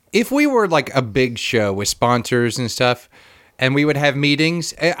If we were like a big show with sponsors and stuff, and we would have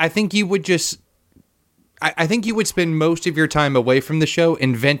meetings, I think you would I think you would spend most of your time away from the show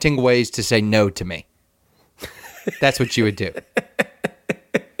inventing ways to say no to me. That's what you would do.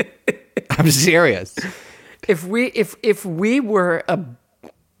 I'm serious. If we were a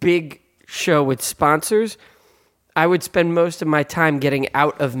big show with sponsors, I would spend most of my time getting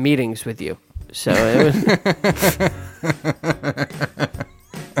out of meetings with you. So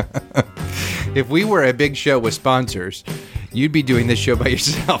if we were a big show with sponsors, you'd be doing this show by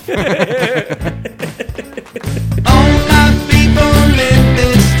yourself. All my people in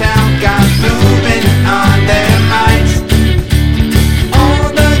this town got moving on their minds.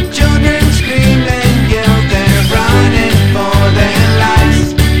 All the children scream and yell, they're running for their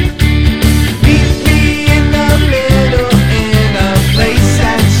lives. Meet me in the middle in a place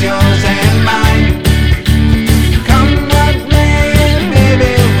that's yours and mine. Come what may,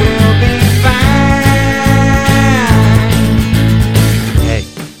 baby, we'll be fine. Hey,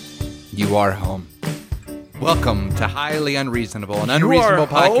 you are home. Welcome to Highly Unreasonable, an unreasonable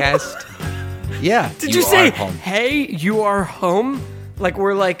podcast. Yeah. did you say, are home. "Hey, you are home"? Like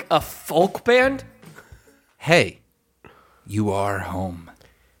we're like a folk band? Hey, you are home.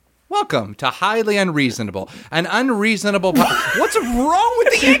 Welcome to Highly Unreasonable, an unreasonable What's wrong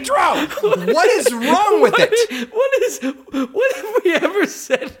with the intro? What is wrong with it? What have we ever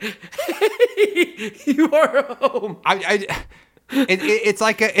said? Hey, you are home. It's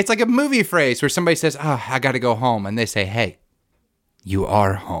like a movie phrase where somebody says, "Oh, I got to go home," and they say, "Hey, you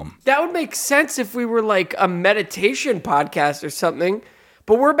are home." That would make sense if we were like a meditation podcast or something.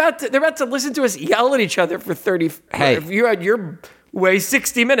 But they're about to listen to us yell at each other for 30. Hey. If you had your way,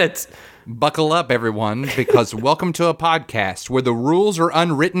 60 minutes. Buckle up, everyone, because welcome to a podcast where the rules are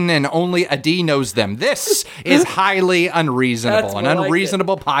unwritten and only a D knows them. This is Highly Unreasonable, That's an more like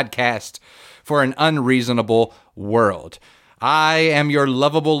unreasonable podcast for an unreasonable world. I am your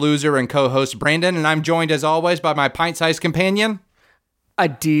lovable loser and co-host, Brandon, and I'm joined, as always, by my pint-sized companion. A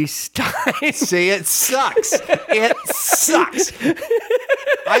D Stein. See, it sucks. It sucks.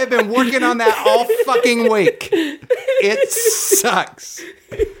 I have been working on that all fucking week. It sucks.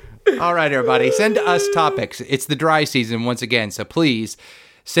 All right, everybody, send us topics. It's the dry season once again, so please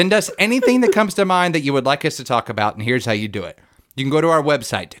send us anything that comes to mind that you would like us to talk about, and here's how you do it. You can go to our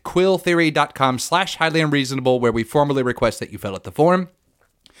website, quilltheory.com/highlyunreasonable, where we formally request that you fill out the form.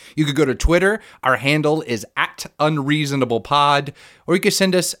 You could go to Twitter. Our handle is @unreasonablepod, or you could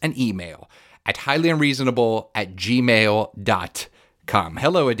send us an email at highlyunreasonable@gmail.com.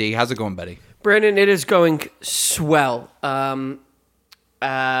 Hello, Adi. How's it going, buddy? Brandon, it is going swell.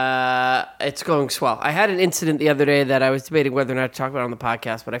 It's going swell. I had an incident the other day that I was debating whether or not to talk about on the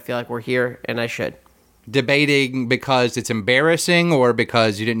podcast, but I feel like we're here and I should. Debating because it's embarrassing or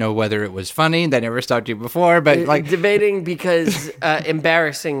because you didn't know whether it was funny? That never stopped you before, but like... Debating because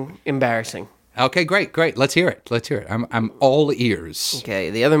embarrassing. Okay, great. Let's hear it. I'm all ears. Okay,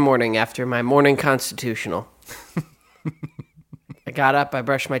 the other morning after my morning constitutional, I got up, I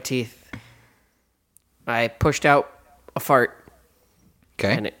brushed my teeth, I pushed out a fart.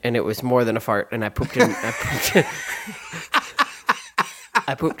 Okay. And it was more than a fart, and I pooped in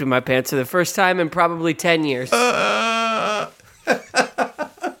I pooped in my pants for the first time in probably 10 years. And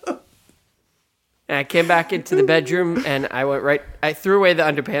I came back into the bedroom, and I threw away the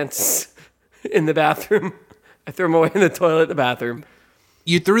underpants in the bathroom. I threw them away in the toilet in the bathroom.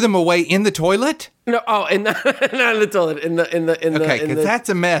 You threw them away in the toilet? No, not in the toilet, in the Okay, because that's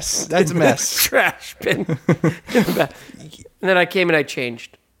a mess. That's a mess. Trash bin. And then I came and I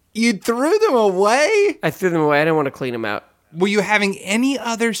changed. You threw them away? I threw them away. I didn't want to clean them out. Were you having any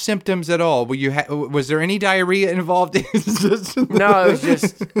other symptoms at all? Was there any diarrhea involved? No,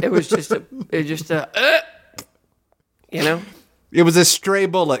 it was just a, you know? It was a stray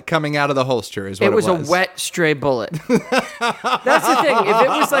bullet coming out of the holster is what it was. It was a wet stray bullet. That's the thing. If it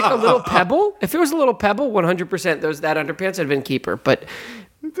was like a little pebble, 100% that underpants had been keeper, but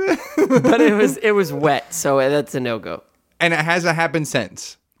it was wet, so that's a no-go. And it hasn't happened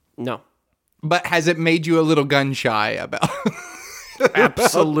since? No. But has it made you a little gun shy about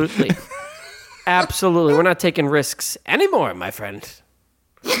Absolutely. Absolutely. We're not taking risks anymore, my friend.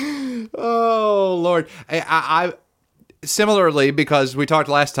 Oh, Lord. I similarly, because we talked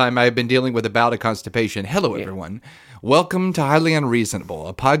last time, I've been dealing with a bout of constipation. Hello, everyone. Welcome to Highly Unreasonable,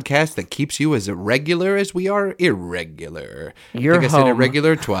 a podcast that keeps you as irregular as we are irregular. You're I think home. I said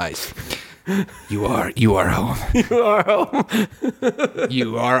irregular twice. You are home. You are home.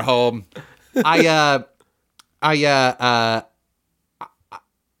 You are home.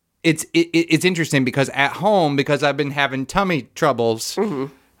 It's interesting because at home, because I've been having tummy troubles,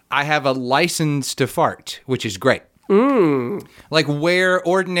 I have a license to fart, which is great. Like where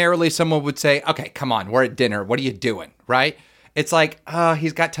ordinarily someone would say, okay, come on, we're at dinner. What are you doing? Right? It's like,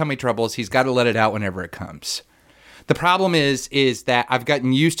 he's got tummy troubles. He's got to let it out whenever it comes. The problem is that I've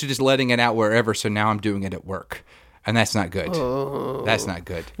gotten used to just letting it out wherever. So now I'm doing it at work. And that's not good. That's not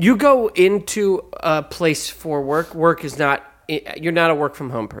good. You go into a place for work. Work is not, you're not a work from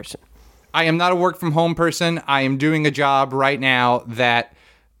home person. I am not a work from home person. I am doing a job right now that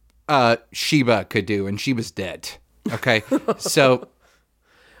Sheba could do, and Sheba's dead. Okay, so.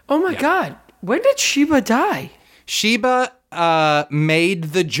 Oh my God. When did Sheba die? Sheba made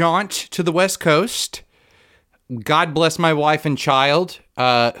the jaunt to the West Coast. God bless my wife and child,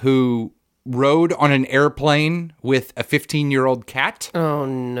 who rode on an airplane with a 15-year-old cat. Oh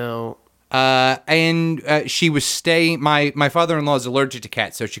no. And she was staying. My father-in-law is allergic to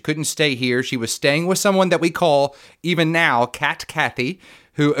cats, so she couldn't stay here. She was staying with someone that we call, even now, Cat Kathy,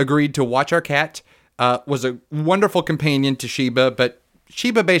 who agreed to watch our cat. Was a wonderful companion to Sheba, but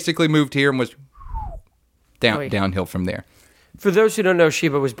Sheba basically moved here and was downhill from there. For those who don't know,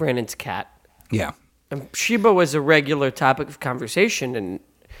 Sheba was Brandon's cat. Yeah. And Sheba was a regular topic of conversation in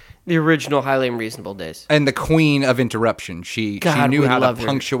the original Highly Unreasonable days. And the queen of interruption. She knew how to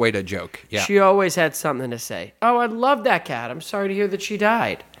punctuate a joke. Yeah. She always had something to say. Oh, I love that cat. I'm sorry to hear that she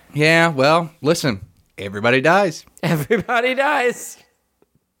died. Yeah, well, listen, everybody dies. Everybody dies.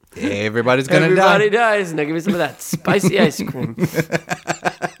 Everybody's going to die. Everybody dies. Now give me some of that spicy ice cream.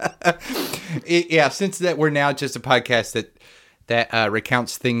 Yeah, since that we're now just a podcast that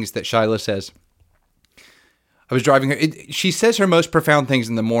recounts things that Shyla says. I was driving her. She says her most profound things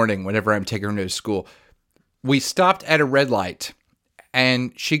in the morning whenever I'm taking her to school. We stopped at a red light,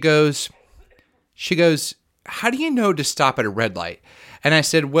 and she goes, how do you know to stop at a red light? And I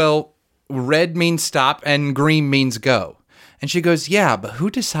said, well, red means stop and green means go. And she goes, yeah, but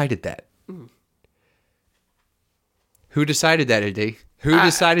who decided that? Who decided that, Eddie? Who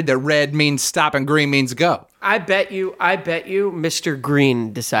decided that red means stop and green means go? I bet you Mr.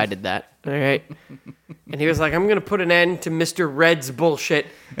 Green decided that. All right. And he was like, I'm going to put an end to Mr. Red's bullshit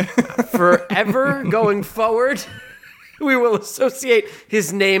forever going forward. We will associate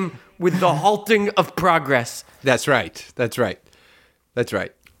his name with the halting of progress. That's right. That's right. That's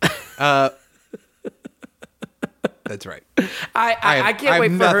right. That's right. I can't wait for her I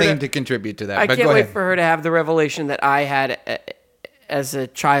have nothing to contribute to that. I but can't go wait ahead. for her to have the revelation that I had as a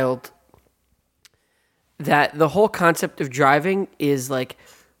child, that the whole concept of driving is like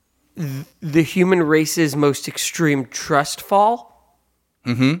the human race's most extreme trust fall.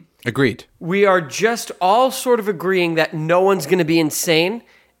 Mm-hmm. Agreed. We are just all sort of agreeing that no one's going to be insane,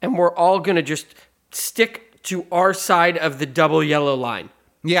 and we're all going to just stick to our side of the double yellow line.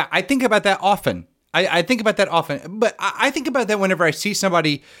 Yeah, I think about that often. I think about that often. But I think about that whenever I see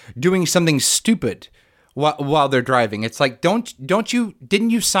somebody doing something stupid while they're driving. It's like, didn't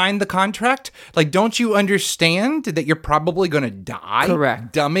you sign the contract? Like, don't you understand that you're probably going to die?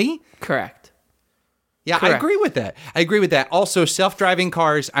 Correct. Dummy? Correct. Yeah, Correct. I agree with that. Also, self-driving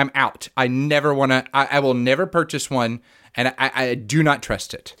cars, I'm out. I will never purchase one, and I do not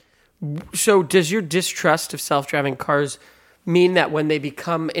trust it. So does your distrust of self-driving cars mean that when they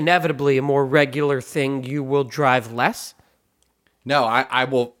become inevitably a more regular thing, you will drive less? No, I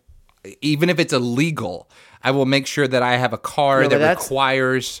will, even if it's illegal, I will make sure that I have a car that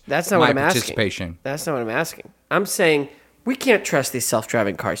requires that's not my what I'm participation. Asking. That's not what I'm asking. I'm saying we can't trust these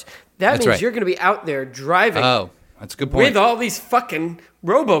self-driving cars. That means right. you're going to be out there driving Oh, that's a good point. with all these fucking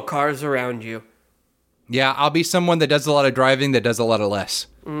robocars around you. Yeah, I'll be someone that does a lot of driving that does a lot of less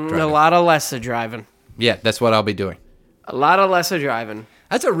driving. A lot of less of driving. Yeah, that's what I'll be doing. A lot of less of driving.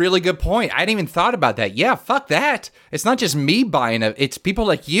 That's a really good point. I hadn't even thought about that. Yeah, fuck that. It's not just me buying it's people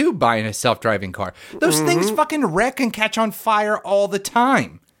like you buying a self-driving car. Those things fucking wreck and catch on fire all the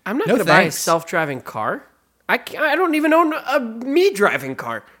time. I'm not No going to buy a thanks. self-driving car. I don't even own a me-driving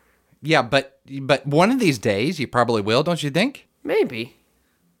car. Yeah, but one of these days you probably will, don't you think? Maybe.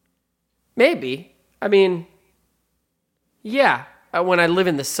 I mean, yeah, when I live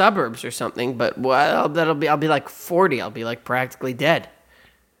in the suburbs or something, but well, I'll be like 40. I'll be like practically dead.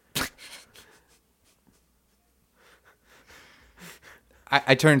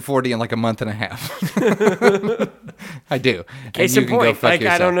 I turned 40 in like a month and a half. I do. Case And in you can go point, fuck like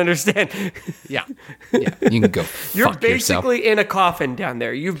yourself. I don't understand. Yeah, you can go You're fuck yourself. basically in a coffin down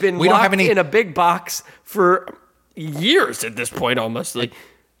there. You've been We don't locked have any- in a big box for years at this point, almost. Like,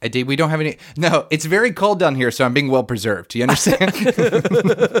 We don't have any. No, it's very cold down here, so I'm being well preserved. Do you understand?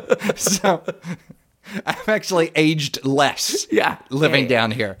 So I've actually aged less. yeah, living yeah.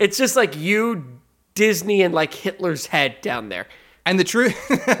 down here. It's just like you, Disney, and like Hitler's head down there. And the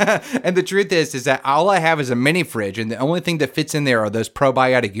truth, is that all I have is a mini fridge, and the only thing that fits in there are those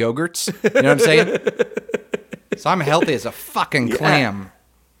probiotic yogurts. You know what I'm saying? So I'm healthy as a fucking clam.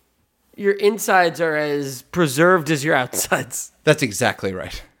 Your insides are as preserved as your outsides. That's exactly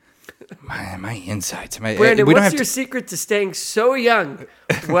right. My insides. Brandon, what's your secret to staying so young?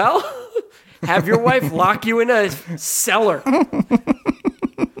 Well, have your wife lock you in a cellar.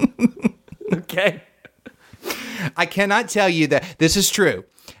 Okay. I cannot tell you that this is true.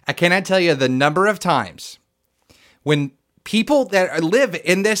 I cannot tell you the number of times when people that live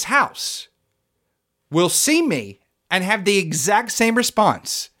in this house will see me and have the exact same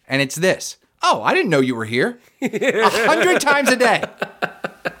response. And it's this. Oh, I didn't know you were here. 100 times a day.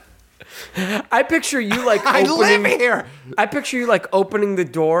 I picture you like I live here. I picture you like opening the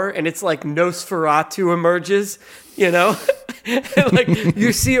door and it's like Nosferatu emerges, you know? And like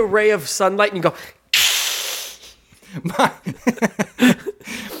you see a ray of sunlight and you go,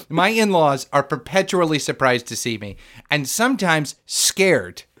 My in-laws are perpetually surprised to see me and sometimes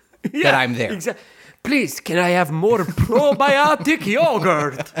scared that I'm there. Exactly. Please, can I have more probiotic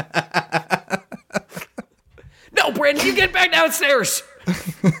yogurt? No, Brandon, you get back downstairs.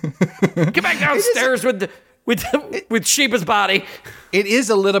 Get back downstairs with Sheba's body. It is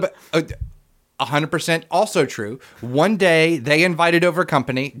a little bit 100% also true. One day they invited over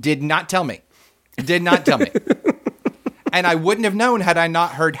company, did not tell me. And I wouldn't have known had I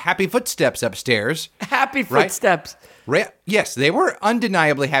not heard happy footsteps upstairs. Happy footsteps. Yes, they were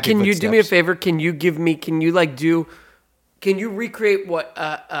undeniably happy footsteps. Can you do me a favor? Can you recreate what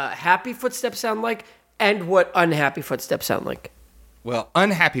happy footsteps sound like and what unhappy footsteps sound like? Well,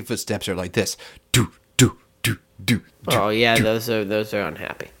 unhappy footsteps are like this. Do, do, do, do. Oh, yeah, those are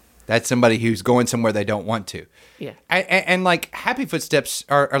unhappy. That's somebody who's going somewhere they don't want to. Yeah. And like happy footsteps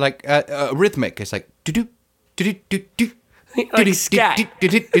are like rhythmic. It's like do do do do do do. Like scat.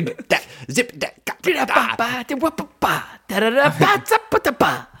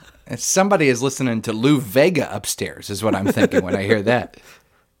 Somebody is listening to Lou Vega upstairs, is what I'm thinking when I hear that.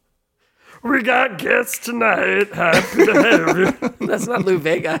 We got guests tonight. Happy to have you. That's not Lou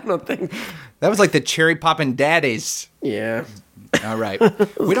Vega, I don't think. That was like the Cherry Poppin' Daddies. Yeah. All right.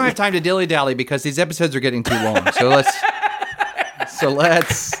 We don't have time to dilly-dally because these episodes are getting too long. So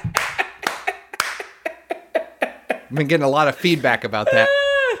let's... I've been getting a lot of feedback about that.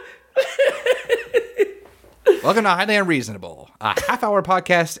 Welcome to Highly Unreasonable, a half-hour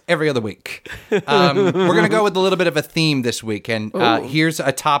podcast every other week. We're going to go with a little bit of a theme this week, and here's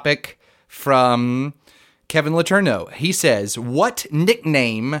a topic from Kevin Letourneau. He says, what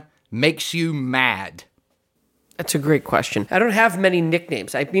nickname makes you mad? That's a great question. I don't have many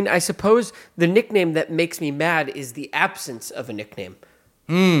nicknames. I mean, I suppose the nickname that makes me mad is the absence of a nickname.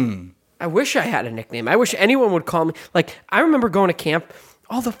 I wish I had a nickname. I wish anyone would call me. Like, I remember going to camp.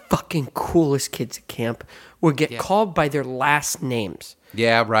 All the fucking coolest kids at camp would get called by their last names.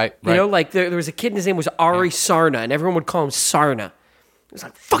 Yeah, right. You know, like there was a kid, and his name was Ari Sarna, and everyone would call him Sarna. It was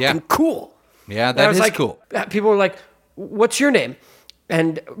like fucking cool. Yeah, that is like, cool. People were like, what's your name?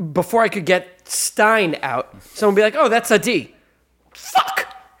 And before I could get Stein out, someone would be like, oh, that's Adi.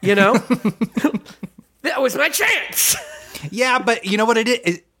 Fuck! You know? That was my chance. Yeah, but you know what it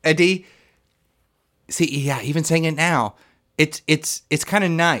is, Adi? See, yeah, even saying it now, it's kind of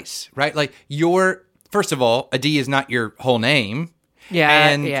nice, right? Like first of all, Adi is not your whole name.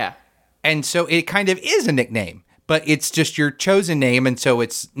 Yeah, And so it kind of is a nickname, but it's just your chosen name, and so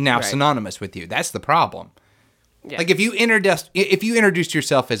it's now synonymous with you. That's the problem. Yeah. Like if you introduced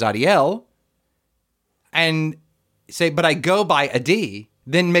yourself as Adiel and say, but I go by Adi,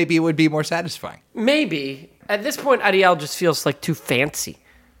 then maybe it would be more satisfying. Maybe. At this point, Adiel just feels like too fancy.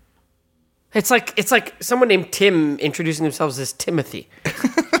 It's like someone named Tim introducing themselves as Timothy.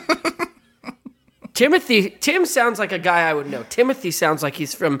 Tim sounds like a guy I would know. Timothy sounds like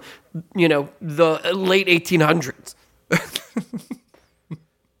he's from, the late 1800s.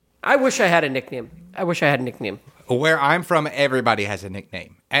 I wish I had a nickname. Where I'm from, everybody has a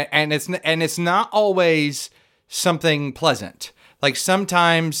nickname, and it's not always something pleasant. Like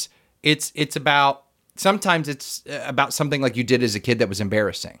sometimes it's about something like you did as a kid that was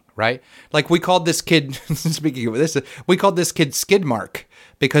embarrassing, right? Like we called this kid. Speaking of this, we called this kid Skidmark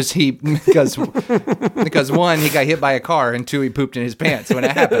because one, he got hit by a car, and two, he pooped in his pants when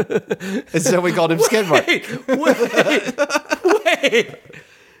it happened, and so we called him Skidmark. Wait.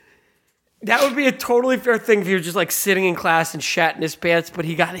 That would be a totally fair thing if he was just like sitting in class and shat in his pants, but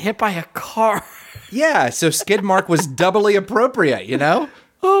he got hit by a car. Yeah, so Skidmark was doubly appropriate, you know?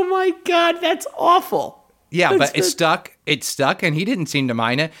 Oh my God, that's awful. Yeah, but it stuck, it stuck, and he didn't seem to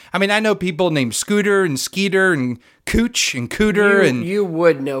mind it. I mean, I know people named Scooter and Skeeter and Cooch and Cooter, and You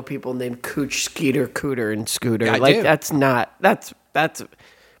would know people named Cooch, Skeeter, Cooter, and Scooter. I like do. that's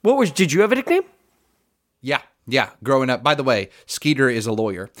did you have a nickname? yeah. Growing up, by the way, Skeeter is a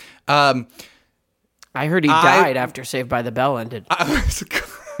lawyer. I heard he died after Saved by the Bell ended. I was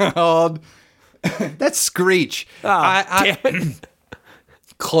called. That's Screech. Damn it.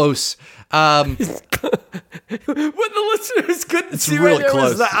 Close. When the listeners couldn't see real right there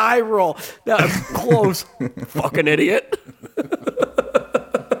was close. the eye roll. That was close. Fucking idiot.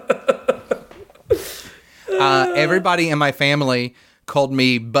 Everybody in my family called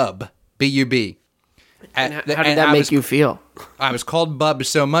me Bub. B-U-B. How did that make you feel? I was called Bub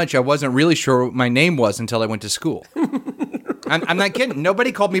so much I wasn't really sure what my name was until I went to school. I'm not kidding.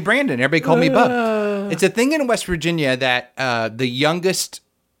 Nobody called me Brandon. Everybody called me Bub. It's a thing in West Virginia that the youngest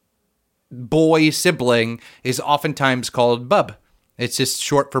boy sibling is oftentimes called Bub. It's just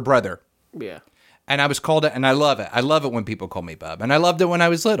short for brother. Yeah. And I was called it, and I love it. I love it when people call me Bub. And I loved it when I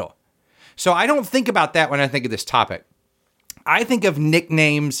was little. So I don't think about that when I think of this topic. I think of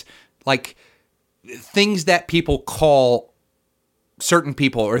nicknames like things that people call certain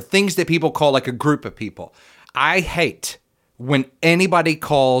people or things that people call like a group of people. I hate when anybody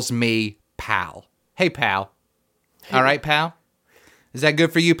calls me pal. Hey, pal. All right, pal? Is that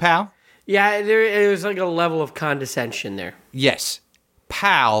good for you, pal? Yeah, it was like a level of condescension there. Yes.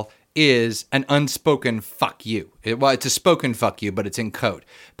 Pal is an unspoken fuck you. It's a spoken fuck you, but it's in code.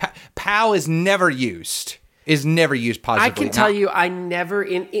 Pal is never used positively. I can tell you, I never,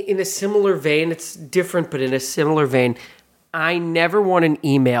 in a similar vein, it's different, but in a similar vein, I never want an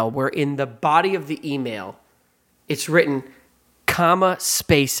email where in the body of the email, it's written, comma,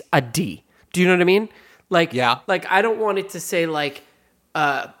 space, a D. Do you know what I mean? Like, Yeah. Like, I don't want it to say, like,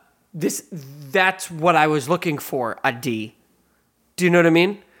 that's what I was looking for, a D. Do you know what I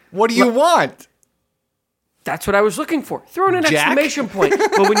mean? What do you want? That's what I was looking for. Throw in an Jack? exclamation point.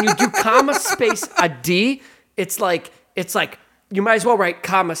 But when you do comma space a D, it's like you might as well write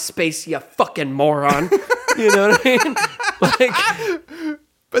comma space, you fucking moron. You know what I mean? Like,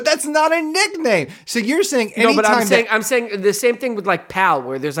 But that's not a nickname. So you're saying anytime no, but I'm saying the same thing with like pal,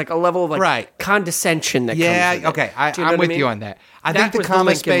 where there's like a level of like Right. condescension that comes with it. okay, Do you know I'm what I with mean? you on that. I That think the was the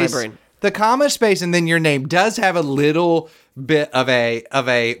comma link in my space, brain. the comma space, and then your name does have a little bit of a.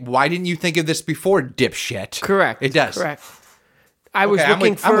 Why didn't you think of this before, dipshit? Correct. It does. Correct. I was I'm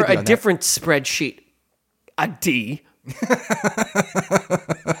looking with- I'm for with you a on that. different spreadsheet. A D.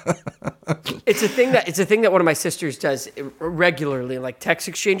 It's a thing that one of my sisters does regularly, like text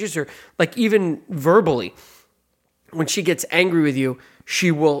exchanges or like even verbally. When she gets angry with you, she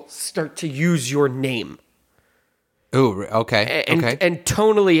will start to use your name. Ooh, okay. And okay. and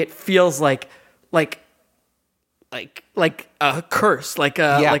tonally it feels like a curse, like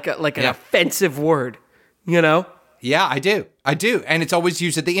an Yeah. offensive word, you know? Yeah, I do. And it's always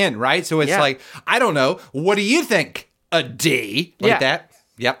used at the end, right? So it's Yeah. like, I don't know. What do you think? A D? Like Yeah. that?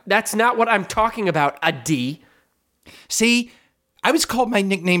 Yep. That's not what I'm talking about, a D. See, I was called my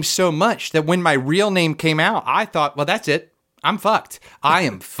nickname so much that when my real name came out, I thought, well, that's it. I'm fucked. I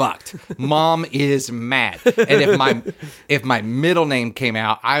am fucked. Mom is mad. And if my middle name came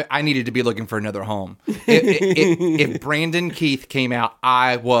out, I needed to be looking for another home. If Brandon Keith came out,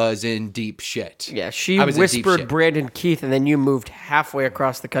 I was in deep shit. Yeah, she I was in deep whispered shit. Brandon Keith, and then you moved halfway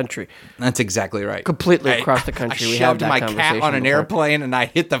across the country. That's exactly right. Completely across the country. I We shoved had that my cat conversation on an before. airplane and I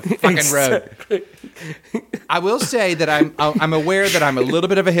hit the fucking road. I will say that I'm aware that I'm a little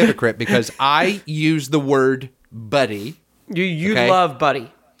bit of a hypocrite because I use the word buddy. You Okay. love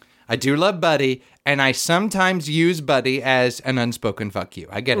Buddy. I do love buddy, and I sometimes use buddy as an unspoken fuck you.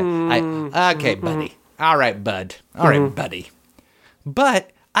 I get it. Okay, buddy. All right, bud. All right, buddy.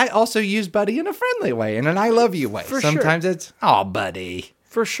 But I also use buddy in a friendly way, in an I love you way. For sure. Sometimes it's, oh, buddy.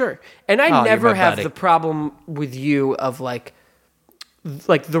 For sure. And I you're never my have buddy. the problem with you of like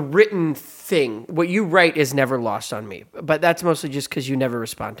the written thing. What you write is never lost on me. But that's mostly just because you never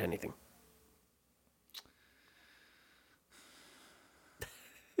respond to anything.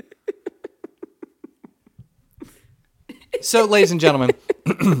 So, ladies and gentlemen,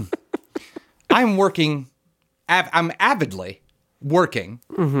 I'm avidly working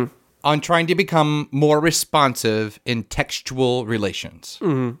on trying to become more responsive in textual relations.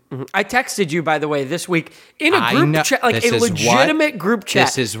 I texted you, by the way, this week in a I group know- chat, like this a is legitimate group chat.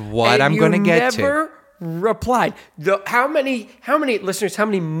 this is what and I'm gonna get to. You never replied. How many listeners? How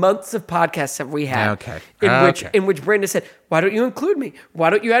many months of podcasts have we had? Okay. In which Brandon said, "Why don't you include me?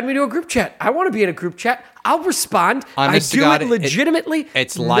 Why don't you add me to a group chat? I want to be in a group chat. I'll respond. Honest I to do God, it legitimately.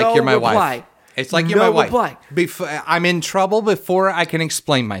 it's like no you're my reply. wife. It's like you, no my reply. wife. I'm in trouble before I can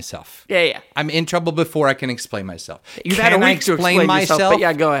explain myself. Yeah. I'm in trouble before I can explain myself. You've can had a I week to explain yourself, but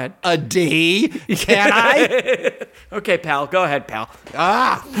yeah, go ahead. A D? Can I? Okay, pal. Go ahead, pal.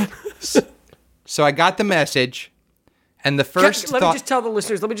 So I got the message, and the first Let me just tell the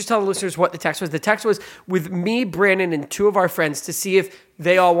listeners what the text was. The text was with me, Brandon, and two of our friends to see if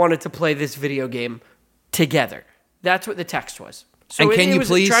they all wanted to play this video game together. That's what the text was. So And can it you was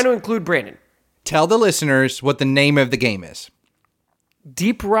please- trying to include Brandon. tell the listeners what the name of the game is.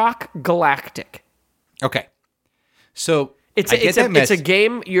 Deep Rock Galactic. Okay. So It's I get that a message.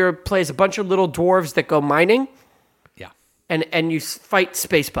 game. You plays a bunch of little dwarves that go mining, Yeah. and you fight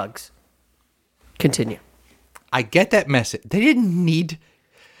space bugs. Continue. I get that message. They didn't need.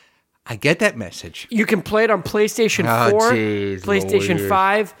 I get that message. You can play it on PlayStation Oh, 4, jeez PlayStation Louise.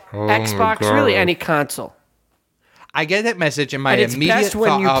 5, Xbox, really any console. I get that message, and my And it's immediate best when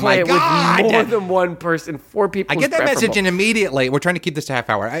thought, you oh play my it God! with more than one person, 4 people. I get that message, and immediately we're trying to keep this to half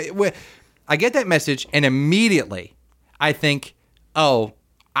hour. I get that message, and immediately I think, oh,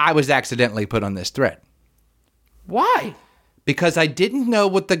 I was accidentally put on this thread Why? because I didn't know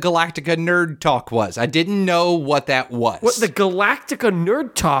what the Galactica Nerd Talk was. I didn't know what that was. What the Galactica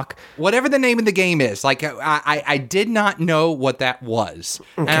Nerd Talk? Whatever the name of the game is, like I did not know what that was,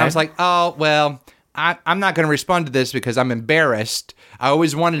 and I Okay. was like, oh well, I'm not going to respond to this because I'm embarrassed. I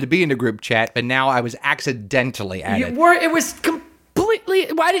always wanted to be in the group chat, but now I was accidentally at it. It was completely.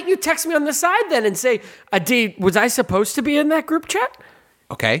 Why didn't you text me on the side then and say, Adi, was I supposed to be in that group chat?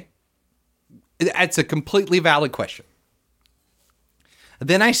 Okay, that's a completely valid question.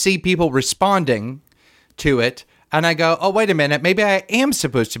 Then I see people responding to it, and I go, oh wait a minute, maybe I am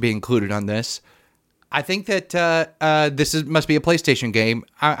supposed to be included on this. I think that must be a PlayStation game.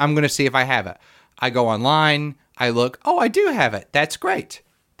 I'm going to see if I have it. I go online. I look. Oh, I do have it. That's great.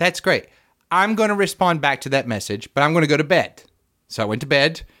 That's great. I'm going to respond back to that message, but I'm going to go to bed. So I went to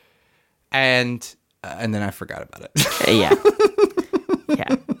bed, and then I forgot about it.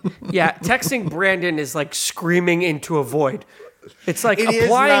 Yeah. Texting Brandon is like screaming into a void. It's like It is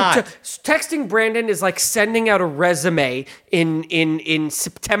applying to not. texting Brandon is like sending out a resume in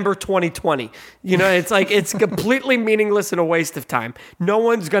September 2020. You know, it's like it's completely meaningless and a waste of time. No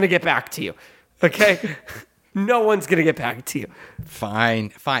one's gonna get back to you. Okay? No one's gonna get back to you.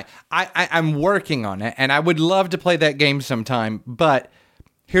 Fine. I'm working on it, and I would love to play that game sometime. But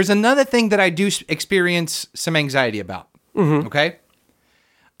here's another thing that I do experience some anxiety about. Okay?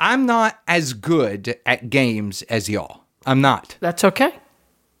 I'm not as good at games as y'all. I'm not. That's okay.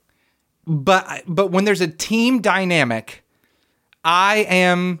 But when there's a team dynamic, I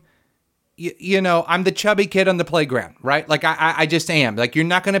am, I'm the chubby kid on the playground, right? Like I just am. Like you're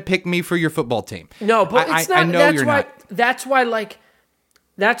not going to pick me for your football team. No, but it's not. I know that's you're why. not. That's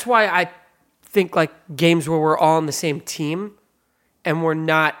why I think like games where we're all on the same team and we're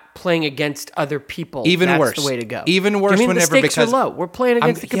not playing against other people. Even that's worse. the way to go. Even worse the whenever stakes because are low. We're playing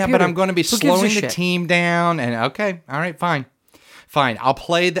against the Yeah, computer. but I'm going to be Who gives a slowing the shit? team down. And okay, all right, fine. I'll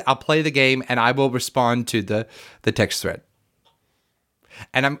play the game, and I will respond to the text thread.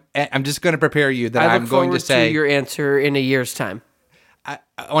 And I'm just going to prepare you that I I'm look going forward to say your answer in a year's time. I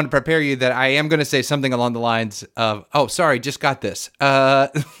want to prepare you that I am going to say something along the lines of, "Oh, sorry, just got this." Yeah,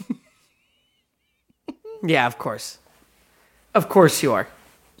 of course. Of course you are.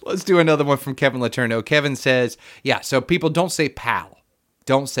 Let's do another one from Kevin Laterno. Kevin says, "Yeah, so people don't say pal.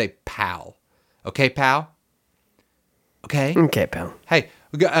 Don't say pal. Okay, pal? Okay? Okay, pal. Hey,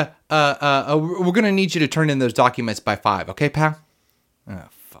 we're going to need you to turn in those documents by 5, okay, pal?" Oh,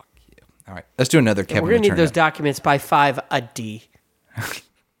 fuck you. All right, let's do another Kevin We're going to Laterno. need those documents by 5 a D.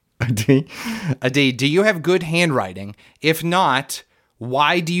 Adi, do you have good handwriting? If not,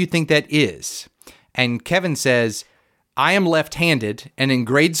 why do you think that is? And Kevin says, I am left-handed, and in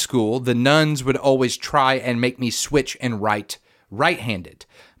grade school, the nuns would always try and make me switch and write right-handed.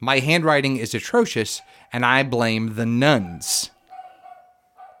 My handwriting is atrocious, and I blame the nuns.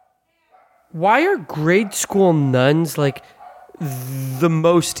 Why are grade school nuns like the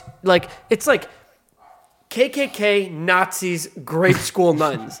most like it's like KKK Nazis grade school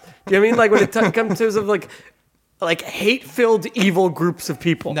nuns? Do you know what I mean like when it comes to of like hate-filled evil groups of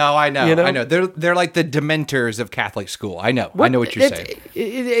people? No, I know, You know? I know. They're like the Dementors of Catholic school. I know what you're saying.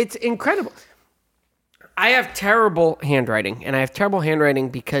 It's incredible. I have terrible handwriting, and I have terrible handwriting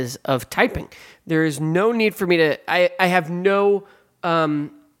because of typing. There is no need for me to. I have no.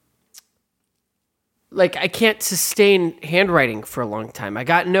 I can't sustain handwriting for a long time. I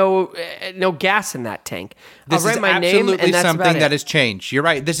got no gas in that tank. This I'll write is my name, absolutely and that's something about it. that has changed. You're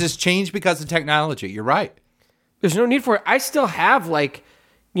right. This has changed because of technology. You're right. There's no need for it. I still have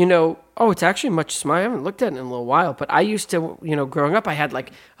it's actually much smaller. I haven't looked at it in a little while, but I used to, growing up, I had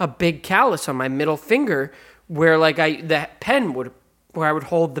like a big callus on my middle finger where like where I would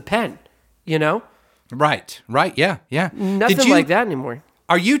hold the pen, Right. Yeah. Nothing like that anymore.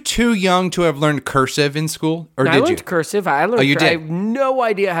 Are you too young to have learned cursive in school, or I did you? learned cursive. I learned. You did? I have no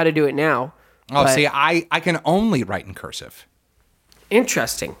idea how to do it now. Oh, but- see, I can only write in cursive.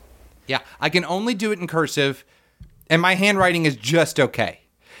 Interesting. Yeah, I can only do it in cursive, and my handwriting is just okay.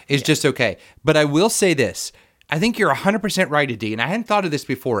 Just okay. But I will say this. I think you're 100% right, Adi, and I hadn't thought of this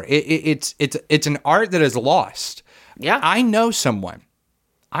before. It's an art that is lost. Yeah. I know someone,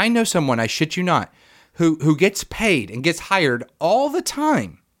 I shit you not, who gets paid and gets hired all the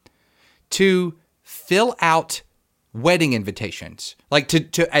time to fill out wedding invitations, like to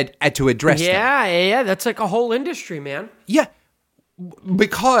address them. Yeah. That's like a whole industry, man. Yeah,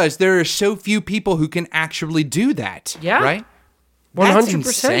 because there are so few people who can actually do that. Yeah. Right? 100%. That's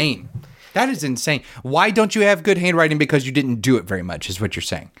insane. That is insane. Why don't you have good handwriting? Because you didn't do it very much, is what you're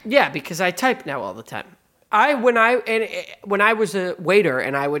saying. Yeah, because I type now all the time. When I was a waiter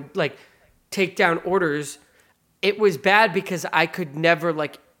and I would like take down orders, it was bad because I could never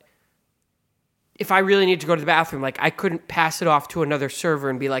like, if I really need to go to the bathroom, like I couldn't pass it off to another server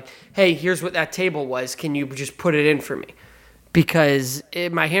and be like, hey, here's what that table was. Can you just put it in for me? Because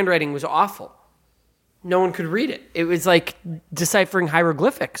my handwriting was awful. No one could read it. It was like deciphering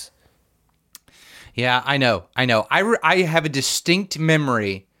hieroglyphics. Yeah, I know. I have a distinct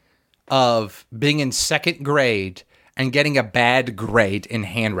memory of being in second grade and getting a bad grade in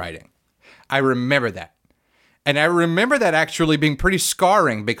handwriting. I remember that. And I remember that actually being pretty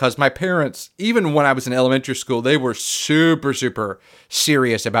scarring because my parents, even when I was in elementary school, they were super, super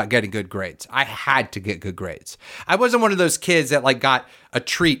serious about getting good grades. I had to get good grades. I wasn't one of those kids that like got a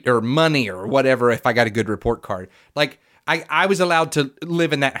treat or money or whatever if I got a good report card. Like I was allowed to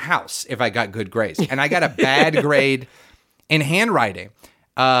live in that house if I got good grades. And I got a bad grade in handwriting.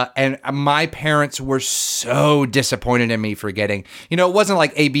 And my parents were so disappointed in me for getting, it wasn't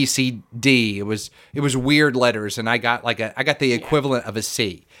like A, B, C, D. It was weird letters, and I got the equivalent of a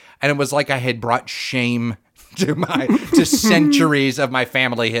C. And it was like I had brought shame to centuries of my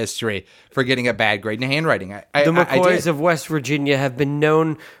family history for getting a bad grade in handwriting. The McCoys of West Virginia have been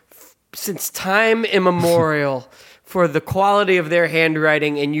known since time immemorial for the quality of their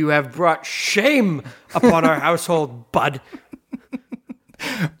handwriting, and you have brought shame upon our household, bud.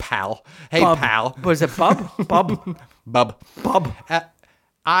 Pal. Hey, Bub. pal. Was it Bub? Bub. Bub.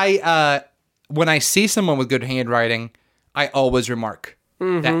 When I see someone with good handwriting, I always remark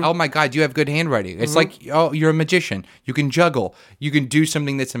that, oh my God, you have good handwriting. It's like, oh, you're a magician. You can juggle. You can do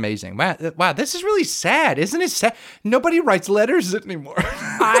something that's amazing. Wow, this is really sad. Isn't it sad? Nobody writes letters anymore.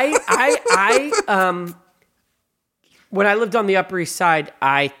 When I lived on the Upper East Side,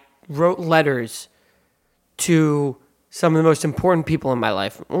 I wrote letters to some of the most important people in my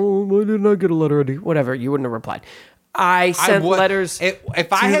life. Oh, why didn't I get a letter? Whatever, you wouldn't have replied. I sent letters.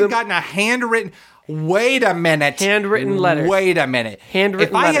 If I had gotten a handwritten, wait a minute. Handwritten letter. Wait a minute.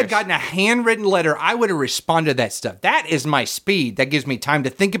 Handwritten If I had letters. gotten a handwritten letter, I would have responded to that stuff. That is my speed. That gives me time to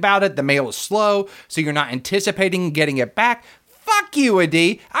think about it. The mail is slow, so you're not anticipating getting it back. Fuck you,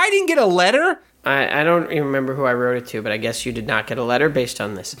 Adi. I didn't get a letter. I don't even remember who I wrote it to, but I guess you did not get a letter based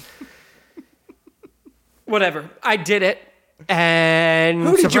on this. Whatever. I did it. And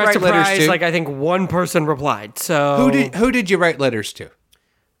Who did you write letters to? Like I think one person replied. So Who did you write letters to?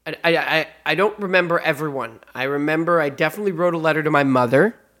 I don't remember everyone. I remember I definitely wrote a letter to my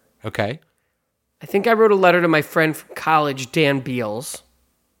mother. Okay. I think I wrote a letter to my friend from college, Dan Beals.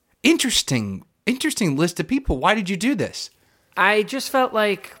 Interesting list of people. Why did you do this? I just felt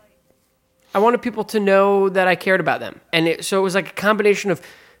like I wanted people to know that I cared about them. And so it was like a combination of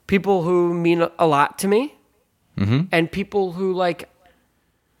people who mean a lot to me and people who like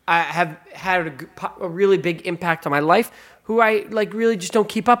I have had a really big impact on my life who I like really just don't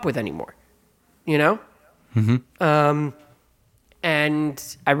keep up with anymore, and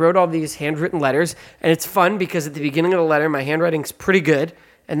I wrote all these handwritten letters, and it's fun because at the beginning of the letter, my handwriting's pretty good.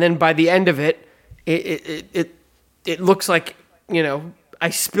 And then by the end of it, it looks like, I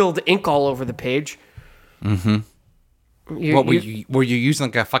spilled ink all over the page. Mm-hmm. Were you using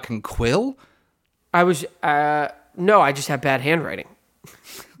like a fucking quill? I was, no, I just have bad handwriting.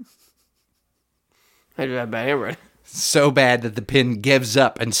 I do have bad handwriting. So bad that the pen gives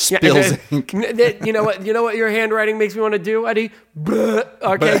up and spills ink. You know what your handwriting makes me want to do, Eddie? Blah.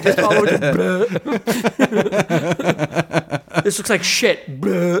 Okay, just follow it. This looks like shit.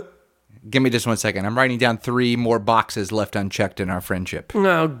 Blah. Give me just 1 second. I'm writing down 3 more boxes left unchecked in our friendship.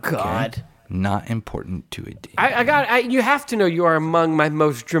 Oh, God. not important to a D. You have to know you are among my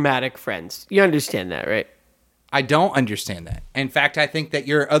most dramatic friends. You understand that, right? I don't understand that. In fact, I think that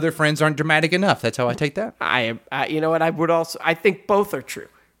your other friends aren't dramatic enough. That's how I take that. You know what? I think both are true.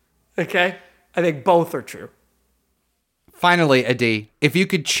 Okay? I think both are true. Finally, Adi, if you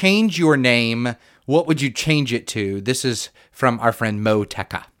could change your name, what would you change it to? This is from our friend Mo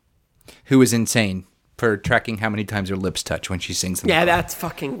Tekka, who is insane for tracking how many times her lips touch when she sings. Yeah, that's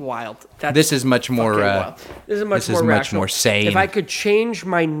fucking wild. This is much more. This is much more sane. If I could change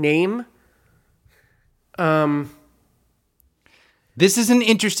my name, this is an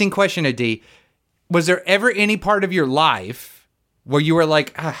interesting question, Adi. Was there ever any part of your life where you were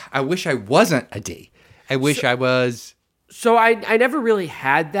like, I wish I wasn't Adi. I wish I was. So I never really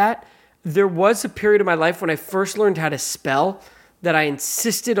had that. There was a period of my life when I first learned how to spell that I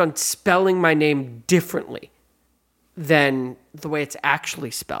insisted on spelling my name differently than the way it's actually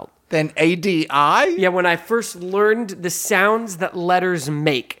spelled. Then A-D-I? Yeah, when I first learned the sounds that letters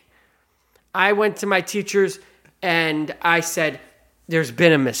make, I went to my teachers and I said, there's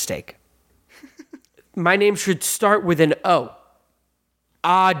been a mistake. My name should start with an O.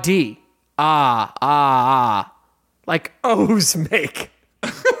 A-D. Ah. Like O's make.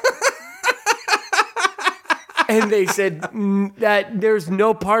 And they said that there's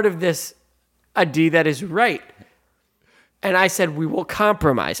no part of this Adi that is right. And I said, we will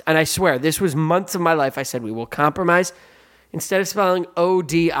compromise. And I swear, this was months of my life. I said, we will compromise. Instead of spelling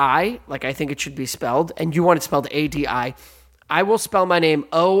O-D-I, like I think it should be spelled, and you want it spelled A-D-I, I will spell my name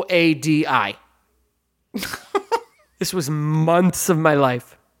O-A-D-I. This was months of my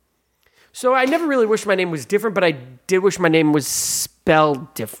life. So I never really wished my name was different, but I did wish my name was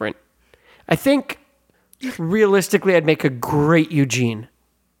spelled different. I think, realistically, I'd make a great Eugene.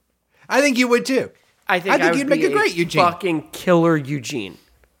 I think you would too. I think you'd make a great Eugene. Fucking killer Eugene.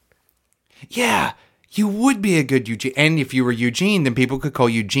 Yeah, you would be a good Eugene. And if you were Eugene, then people could call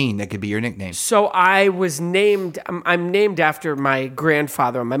you Gene. That could be your nickname. So I was named, I'm named after my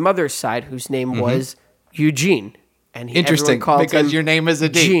grandfather on my mother's side, whose name was Eugene. And Interesting, because your name is a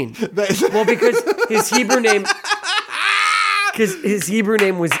D. Gene. Well, because his Hebrew name,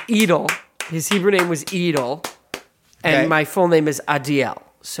 was Edel. His Hebrew name was Edel, and Okay. my full name is Adiel.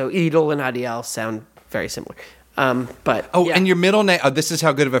 So Edel and Adiel sound very similar. But yeah. And your middle name, this is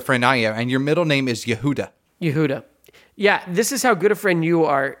how good of a friend I am, and your middle name is Yehuda. Yehuda. Yeah, this is how good a friend you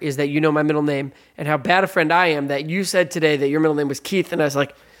are, is that you know my middle name, and how bad a friend I am that you said today that your middle name was Keith, and I was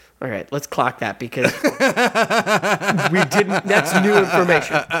like, all right, let's clock that because we didn't. That's new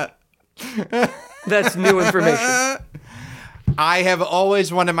information. That's new information. I have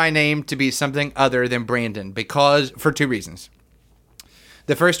always wanted my name to be something other than Brandon for two reasons.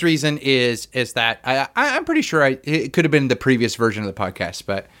 The first reason is that I'm pretty sure it could have been the previous version of the podcast,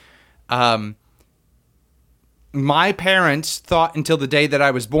 but my parents thought until the day that I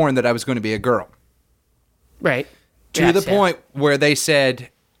was born that I was going to be a girl. Right. To the point where they said,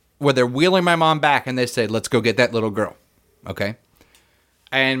 where they're wheeling my mom back and they said, let's go get that little girl. Okay.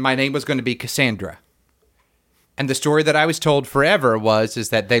 And my name was going to be Cassandra. And the story that I was told forever is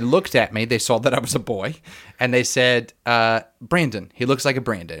that they looked at me, they saw that I was a boy, and they said, Brandon, he looks like a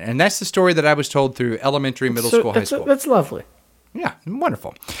Brandon. And that's the story that I was told through elementary, middle school, high school. That's lovely. Yeah,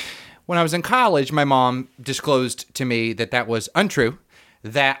 wonderful. When I was in college, my mom disclosed to me that was untrue,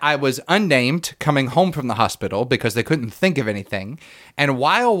 that I was unnamed coming home from the hospital because they couldn't think of anything. And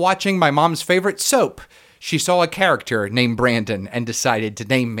while watching my mom's favorite soap, she saw a character named Brandon and decided to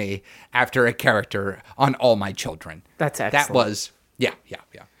name me after a character on All My Children. That's excellent. That was, yeah.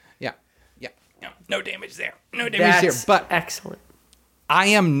 No damage there. No damage there. But excellent. I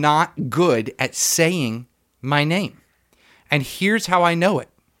am not good at saying my name. And here's how I know it.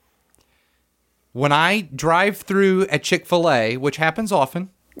 When I drive through at Chick-fil-A, which happens often,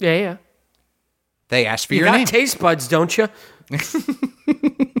 Yeah. they ask for You your got name. taste buds, don't you?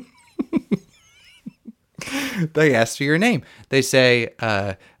 They ask for your name. They say,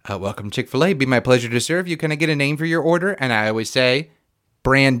 welcome to Chick-fil-A. Be my pleasure to serve you. Can I get a name for your order? And I always say,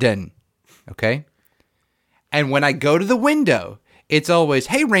 Brandon. Okay? And when I go to the window, it's always,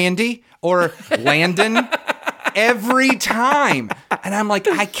 hey, Randy, or Landon. Every time. And I'm like,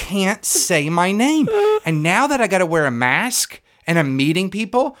 I can't say my name. And now that I got to wear a mask and I'm meeting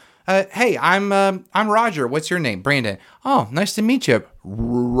people, hey, I'm Roger. What's your name? Brandon. Oh, nice to meet you.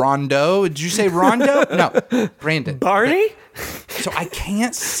 Rondo. Did you say Rondo? No, Brandon. Barney? So I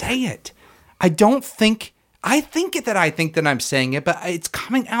can't say it. I think that I'm saying it, but it's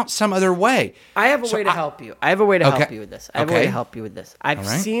coming out some other way. I have a way to help you. I have a way to help you with this. I've All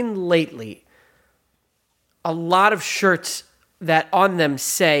right. seen lately a lot of shirts that on them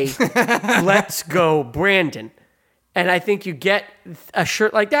say, "Let's go, Brandon." And I think you get a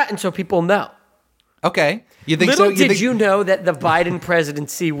shirt like that, and so people know. Okay. You think Little so? did you know that the Biden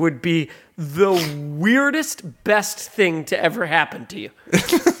presidency would be the weirdest, best thing to ever happen to you.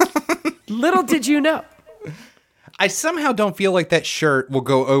 Little did you know. I somehow don't feel like that shirt will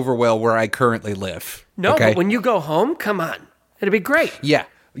go over well where I currently live. No, okay? but when you go home, come on. It'll be great. Yeah.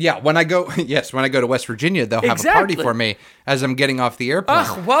 When I go to West Virginia, they'll have a party Exactly. for me as I'm getting off the airplane.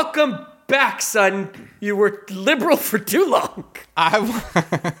 Ugh, welcome back, son. You were liberal for too long.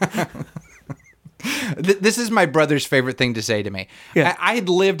 This is my brother's favorite thing to say to me. Yeah. I had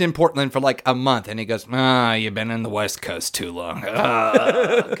lived in Portland for like a month, and he goes, you've been in the West Coast too long.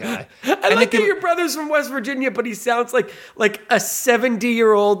 Oh, God. I like that your brother's from West Virginia, but he sounds like a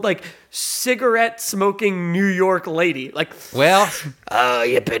 70-year-old, like, cigarette-smoking New York lady. Like, Well, oh,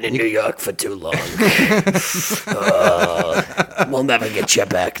 you've been in New York for too long. We'll never get you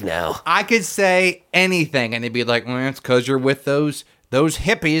back now. I could say anything, and he'd be like, it's because you're with those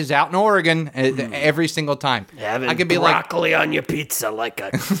hippies out in Oregon every single time. Having I could be broccoli on your pizza like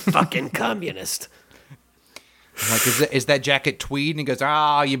a fucking communist. like, is that jacket tweed? And he goes,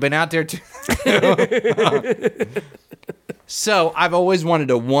 you've been out there too. So I've always wanted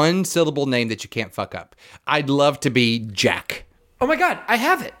a one-syllable name that you can't fuck up. I'd love to be Jack. Oh my God, I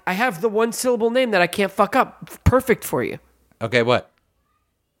have it. I have the one-syllable name that I can't fuck up. Perfect for you. Okay, what?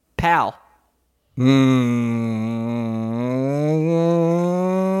 Pal.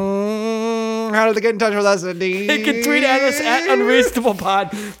 How do they get in touch with us, Indeed? They can tweet at us at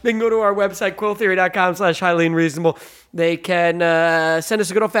UnreasonablePod. They can go to our website, quilltheory.com/highlyunreasonable. They can send us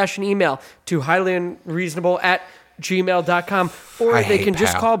a good old-fashioned email to highlyunreasonable@gmail.com. Or I they hate can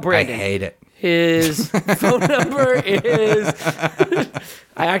just Pal. call Brandon. I hate it. His phone number is...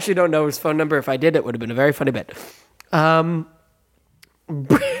 I actually don't know his phone number. If I did, it would have been a very funny bit. I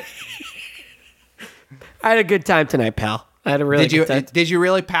had a good time tonight, pal. I had a really good time. Did you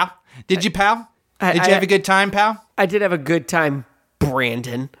really, pal? Did you, pal? Did you have a good time, pal? I did have a good time,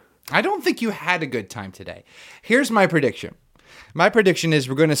 Brandon. I don't think you had a good time today. Here's my prediction. My prediction is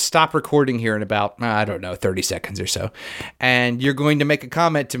we're going to stop recording here in about, 30 seconds or so. And you're going to make a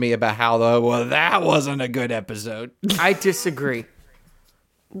comment to me about how, that wasn't a good episode. I disagree.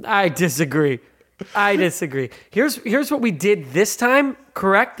 Here's what we did this time,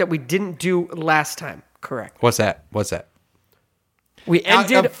 correct? That we didn't do last time, correct? What's that? We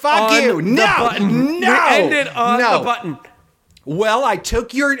ended fuck on you. the No. button. No. We ended on No. the button. Well, I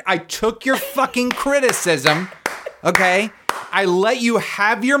took your fucking criticism, okay? I let you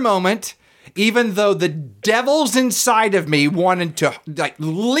have your moment, even though the devils inside of me wanted to like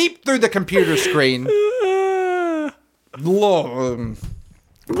leap through the computer screen. All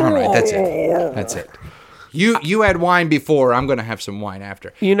right, that's it. You had wine before. I'm going to have some wine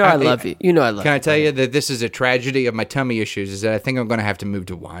after. You know I love you. You know I love Can you. I tell you that this is a tragedy of my tummy issues? Is that I think I'm going to have to move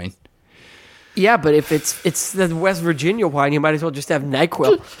to wine. Yeah, but if it's the West Virginia wine, you might as well just have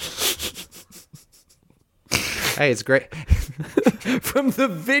NyQuil. Hey, it's great. From the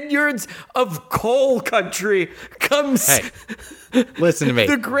vineyards of coal country comes Hey, listen to me.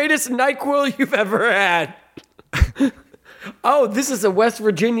 the greatest NyQuil you've ever had. Oh, this is a West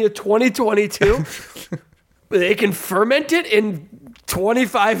Virginia 2022? They can ferment it in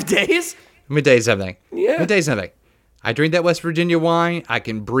 25 days? Let me tell you something. Yeah. Let me tell you something. I drink that West Virginia wine. I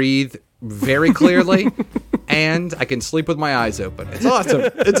can breathe very clearly, and I can sleep with my eyes open. It's awesome.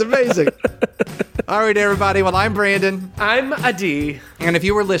 It's amazing. All right, everybody. Well, I'm Brandon. I'm Adi. And if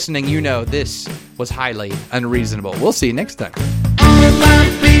you were listening, you know this was highly unreasonable. We'll see you next time. All my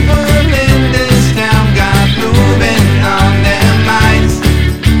people in this town got moving on their minds.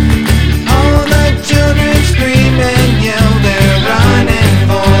 All the children screaming.